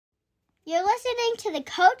You're listening to the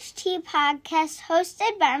Coach T podcast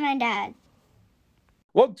hosted by my dad.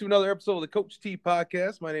 Welcome to another episode of the Coach T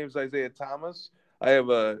podcast. My name is Isaiah Thomas. I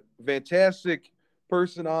have a fantastic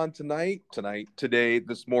person on today,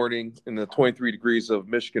 this morning in the 23 degrees of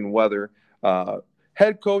Michigan weather.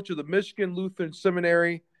 Head coach of the Michigan Lutheran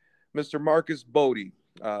Seminary, Mr. Marcus Bodie.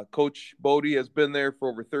 Coach Bodie has been there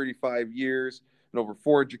for over 35 years and over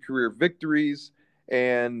 400 career victories.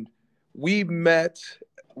 And we met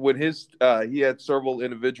when he had several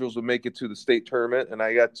individuals who make it to the state tournament, and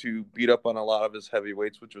I got to beat up on a lot of his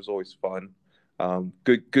heavyweights, which was always fun.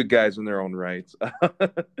 Good guys in their own rights.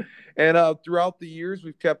 And throughout the years,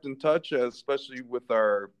 we've kept in touch, especially with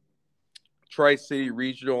our Tri-City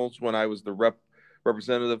regionals when I was the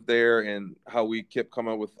representative there, and how we kept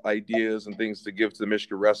coming up with ideas and things to give to the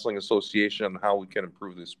Michigan Wrestling Association on how we can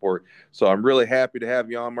improve the sport. So I'm really happy to have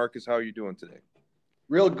you on, Marcus. How are you doing today?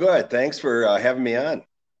 Real good. Thanks for having me on.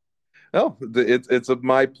 Oh, it's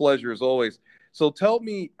my pleasure as always. So tell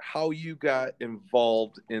me how you got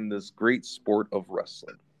involved in this great sport of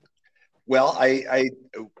wrestling. Well,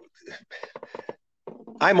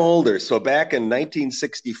 I'm older, so back in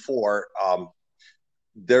 1964,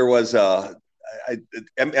 there was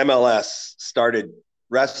MLS started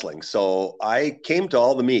wrestling. So I came to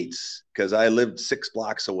all the meets because I lived 6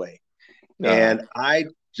 blocks away, and I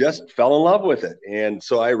just fell in love with it. And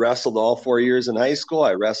so I wrestled all 4 years in high school.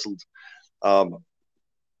 I wrestled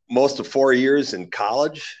most of 4 years in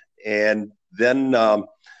college. And then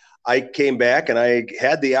I came back and I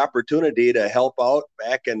had the opportunity to help out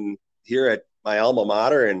back here at my alma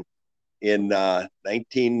mater in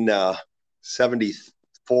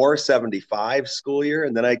 1974, 75 school year.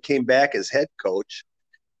 And then I came back as head coach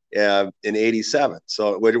in 87.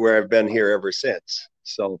 So where I've been here ever since.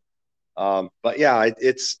 So, but yeah,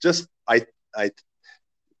 it's just, I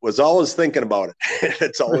was always thinking about it.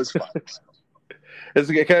 It's always fun.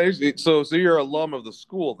 So you're an alum of the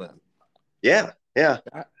school then? Yeah.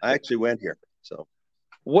 I actually went here. So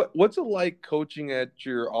what's it like coaching at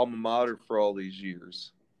your alma mater for all these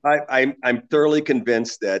years? I'm thoroughly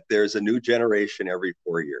convinced that there's a new generation every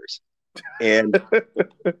 4 years, and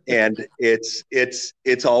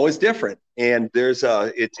it's always different. And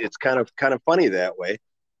it's kind of funny that way,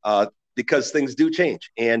 because things do change,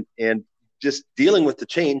 and just dealing with the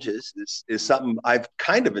changes is something I've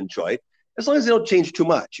kind of enjoyed, as long as they don't change too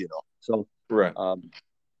much, So right.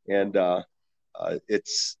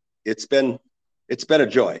 It's been a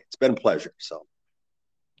joy. It's been a pleasure. So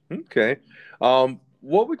okay,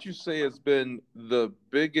 what would you say has been the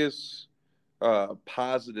biggest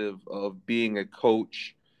positive of being a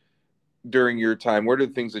coach during your time? What are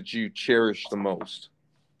the things that you cherish the most?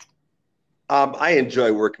 I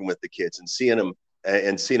enjoy working with the kids and seeing them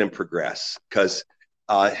progress, because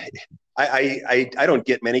I don't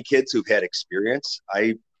get many kids who've had experience.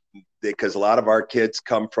 Because a lot of our kids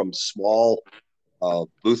come from small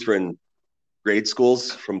Lutheran grade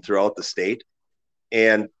schools from throughout the state,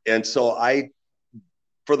 and so I,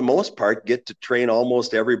 for the most part, get to train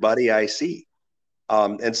almost everybody I see.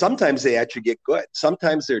 And sometimes they actually get good.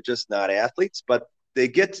 Sometimes they're just not athletes, but they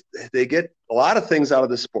get a lot of things out of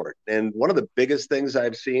the sport. And one of the biggest things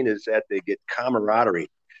I've seen is that they get camaraderie.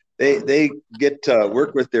 They get to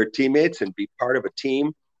work with their teammates and be part of a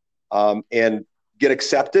team, and get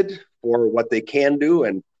accepted for what they can do,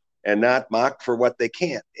 and not mocked for what they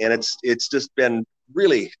can't. And it's just been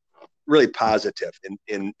really, really positive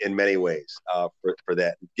in many ways for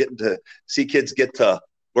that. Getting to see kids get to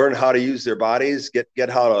learn how to use their bodies, get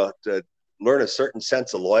how to learn a certain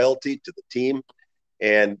sense of loyalty to the team,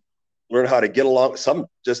 and learn how to get along.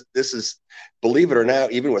 This is, believe it or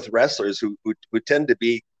not, even with wrestlers who tend to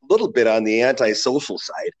be a little bit on the antisocial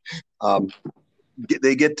side,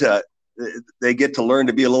 they get to learn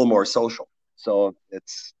to be a little more social. So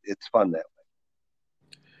it's fun that way.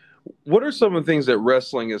 What are some of the things that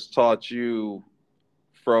wrestling has taught you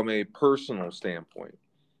from a personal standpoint?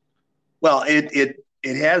 Well, it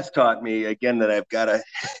has taught me, again, that I've got to,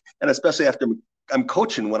 and especially after I'm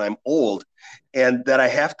coaching when I'm old, and that I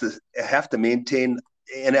have to maintain,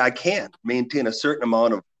 and I can maintain a certain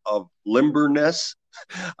amount of limberness.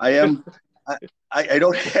 I don't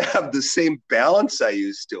have the same balance I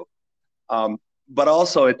used to. But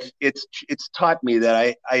also it's taught me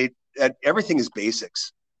that that everything is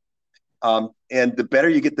basics. And the better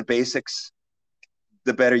you get the basics,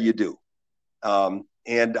 the better you do.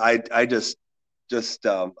 And I just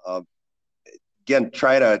again,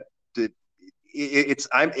 try to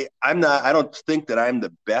I don't think that I'm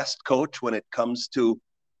the best coach when it comes to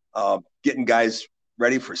getting guys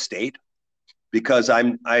ready for state. because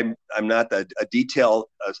I'm not a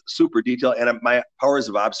super detail, and my powers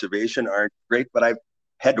of observation aren't great, but I've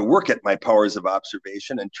had to work at my powers of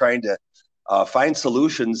observation and trying to find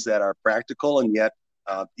solutions that are practical and yet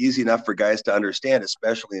easy enough for guys to understand,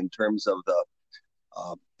 especially in terms of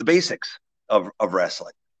the basics of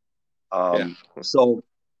wrestling. So,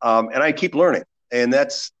 and I keep learning, and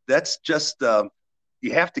that's just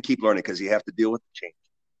you have to keep learning because you have to deal with the change.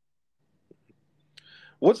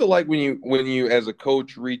 What's it like when you as a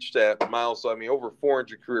coach reach that milestone? I mean, over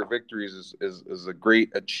 400 career victories is a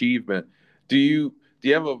great achievement. Do you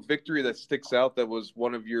have a victory that sticks out that was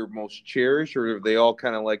one of your most cherished, or are they all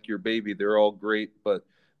kind of like your baby? They're all great, but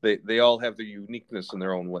they all have their uniqueness in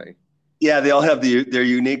their own way. Yeah, they all have their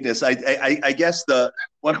uniqueness. I guess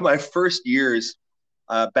one of my first years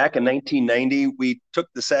back in 1990, we took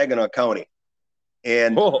the Saginaw County,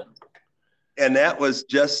 and that was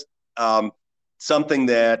just something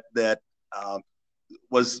that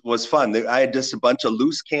was fun. I had just a bunch of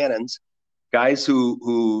loose cannons, guys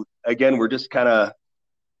who again were just kind of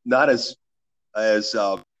not as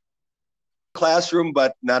classroom,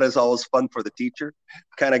 but not as always fun for the teacher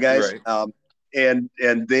kind of guys. Right. And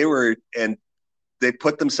they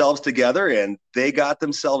put themselves together and they got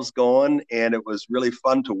themselves going, and it was really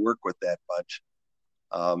fun to work with that bunch.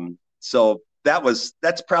 So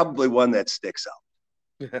that's probably one that sticks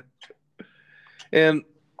out. And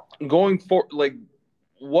going forward, like,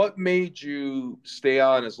 what made you stay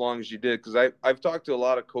on as long as you did? Because I've talked to a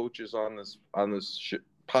lot of coaches on this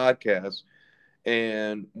podcast,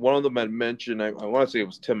 and one of them had mentioned, I want to say it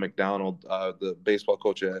was Tim McDonald, the baseball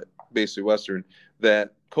coach at Bay State Western,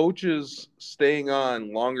 that coaches staying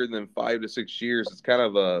on longer than 5 to 6 years, it's kind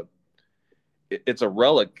of it's a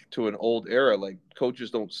relic to an old era. Like,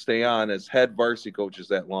 coaches don't stay on as head varsity coaches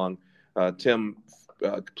that long. Tim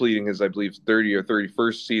completing his, I believe, 30 or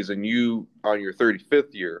 31st season, you on your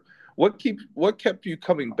 35th year. What kept you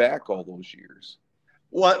coming back all those years?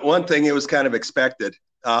 One thing, it was kind of expected.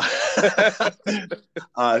 On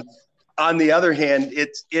the other hand,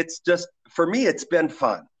 it's just, for me, it's been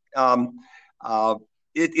fun.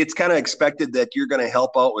 It's kind of expected that you're going to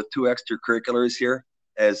help out with 2 extracurriculars here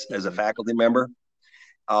as a faculty member.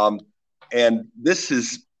 And this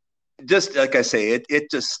is just, like I say, it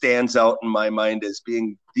just stands out in my mind as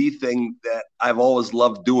being the thing that I've always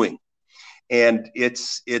loved doing. And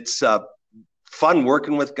it's fun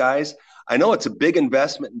working with guys. I know it's a big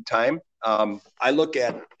investment in time. I look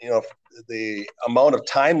at, the amount of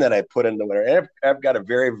time that I put into it. I've got a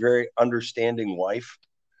very, very understanding wife.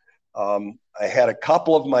 I had a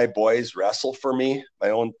couple of my boys wrestle for me. My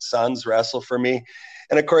own sons wrestle for me.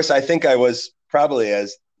 And of course, I think I was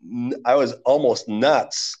almost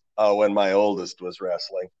nuts when my oldest was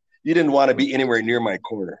wrestling. You didn't want to be anywhere near my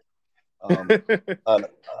corner on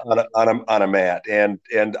a mat. And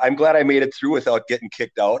I'm glad I made it through without getting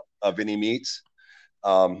kicked out of any meets.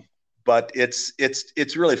 But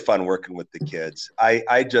it's really fun working with the kids.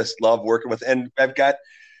 I just love working with, and I've got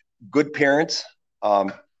good parents.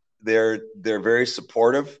 They're very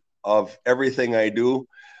supportive of everything I do.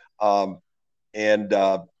 When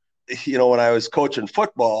I was coaching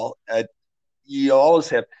football, you always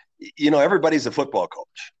have, everybody's a football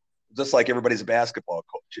coach, just like everybody's a basketball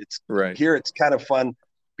coach. It's right here. It's kind of fun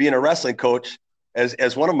being a wrestling coach.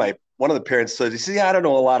 As one of the parents said, you see, I don't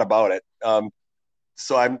know a lot about it.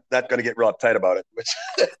 So I'm not going to get real uptight about it,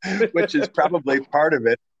 which is probably part of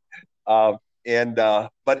it. But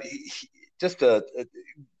just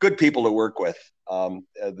good people to work with.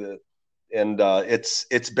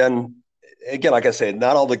 It's been, again, like I said,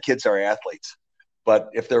 not all the kids are athletes, but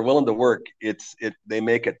if they're willing to work, they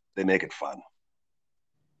make it fun.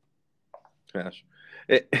 Gosh,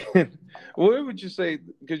 what would you say?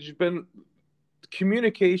 Because you've been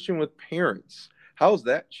communication with parents. How's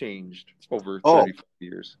that changed over 35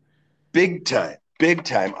 years? Big time.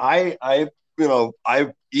 I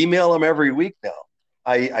email them every week now.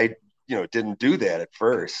 I didn't do that at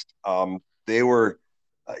first. They were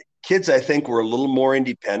kids, I think, were a little more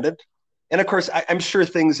independent. And of course, I'm sure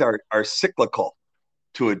things are cyclical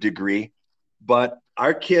to a degree, but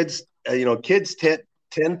our kids, kids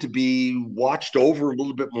tend to be watched over a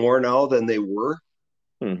little bit more now than they were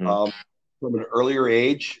from an earlier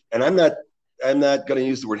age. And I'm not going to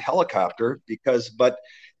use the word helicopter but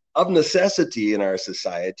of necessity in our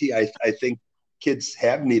society, I think kids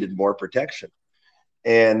have needed more protection,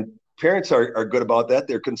 and parents are good about that.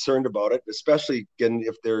 They're concerned about it, especially again,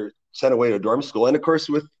 if they're sent away to dorm school. And of course,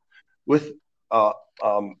 with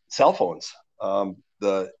cell phones,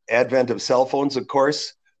 the advent of cell phones, of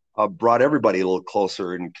course, brought everybody a little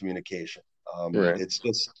closer in communication. Right. It's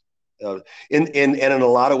just, And in a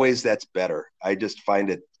lot of ways, that's better. I just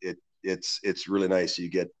find it's really nice. You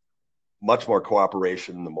get much more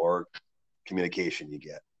cooperation the more communication you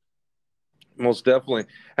get. Most definitely.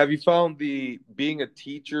 Have you found being a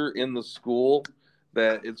teacher in the school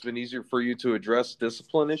that it's been easier for you to address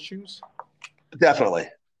discipline issues? Definitely.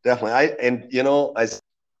 I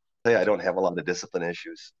say I don't have a lot of discipline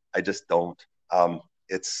issues. I just don't.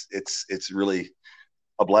 It's really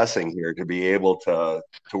a blessing here to be able to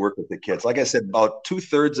work with the kids. Like I said, about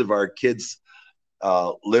 2/3 of our kids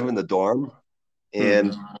live in the dorm,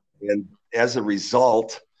 and as a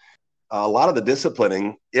result, a lot of the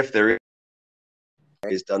disciplining, if there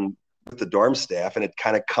is done with the dorm staff, and it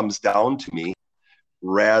kind of comes down to me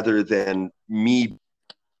rather than me,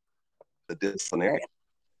 the disciplinarian.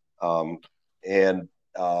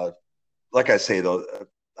 Like I say, though,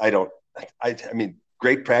 I mean,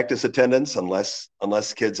 great practice attendance unless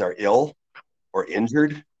kids are ill or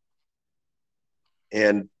injured,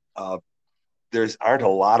 and there's aren't a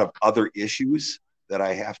lot of other issues that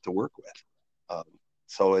I have to work with.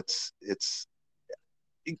 So it's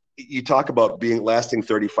you talk about lasting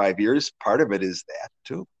 35 years. Part of it is that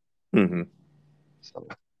too. Mm-hmm. So.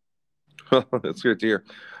 That's good to hear.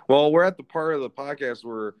 Well, we're at the part of the podcast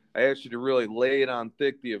where I asked you to really lay it on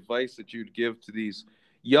thick, the advice that you'd give to these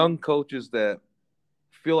young coaches that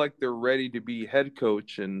feel like they're ready to be head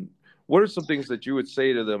coach. And what are some things that you would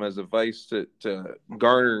say to them as advice to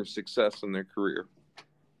garner success in their career?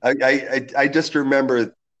 I just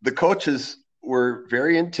remember the coaches were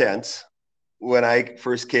very intense when I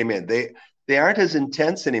first came in. They aren't as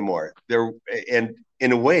intense anymore. And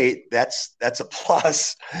in a way, that's a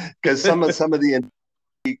plus, because some of the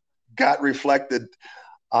got reflected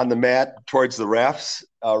on the mat towards the refs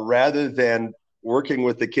rather than working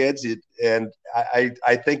with the kids. And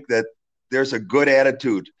I think that there's a good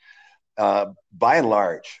attitude by and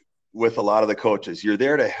large with a lot of the coaches. You're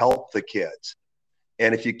there to help the kids.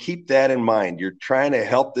 And if you keep that in mind, you're trying to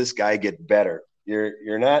help this guy get better.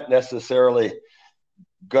 You're not necessarily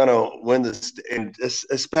going to win this, and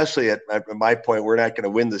especially at my point, we're not going to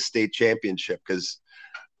win the state championship because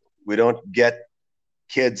we don't get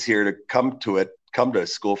kids here to come to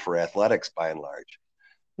school for athletics by and large.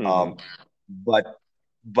 Mm-hmm.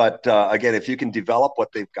 But again, if you can develop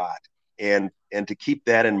what they've got and to keep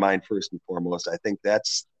that in mind first and foremost, I think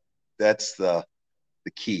that's the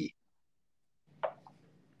key.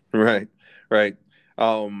 Right.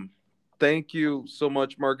 Thank you so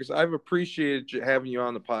much, Marcus. I've appreciated having you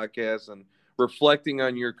on the podcast and reflecting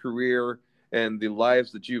on your career and the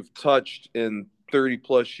lives that you've touched in 30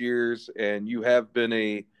 plus years. And you have been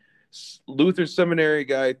a Lutheran seminary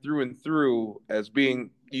guy through and through,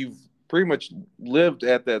 you've pretty much lived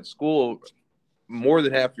at that school more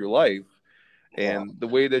than half your life. And the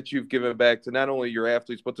way that you've given back to not only your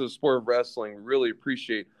athletes, but to the sport of wrestling, really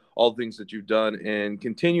appreciate all the things that you've done, and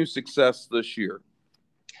continue success this year.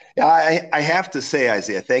 Yeah, I have to say,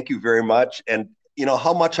 Isaiah, thank you very much. And you know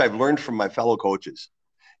how much I've learned from my fellow coaches.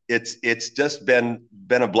 It's just been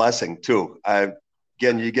a blessing too.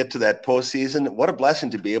 Again, you get to that postseason. What a blessing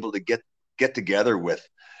to be able to get together with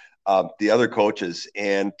the other coaches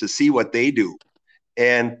and to see what they do,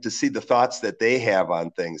 and to see the thoughts that they have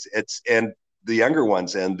on things. And the younger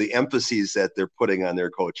ones and the emphases that they're putting on their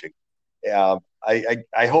coaching.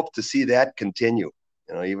 I hope to see that continue,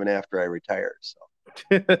 even after I retire. So.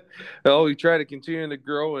 Well, we try to continue to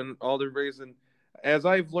grow in all the ways. And as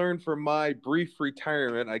I've learned from my brief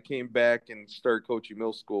retirement, I came back and started coaching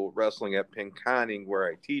middle school wrestling at Pinconning, where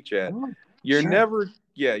I teach at. You're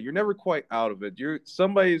never quite out of it.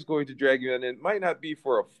 Somebody's going to drag you in. It might not be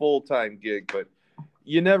for a full-time gig, but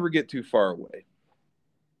you never get too far away.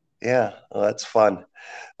 Yeah, well, that's fun.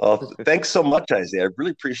 Well, thanks so much, Isaiah. I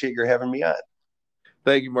really appreciate your having me on.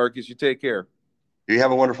 Thank you, Marcus. You take care. You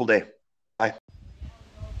have a wonderful day. Bye.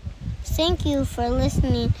 Thank you for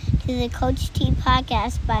listening to the Coach T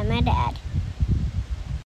podcast by my dad.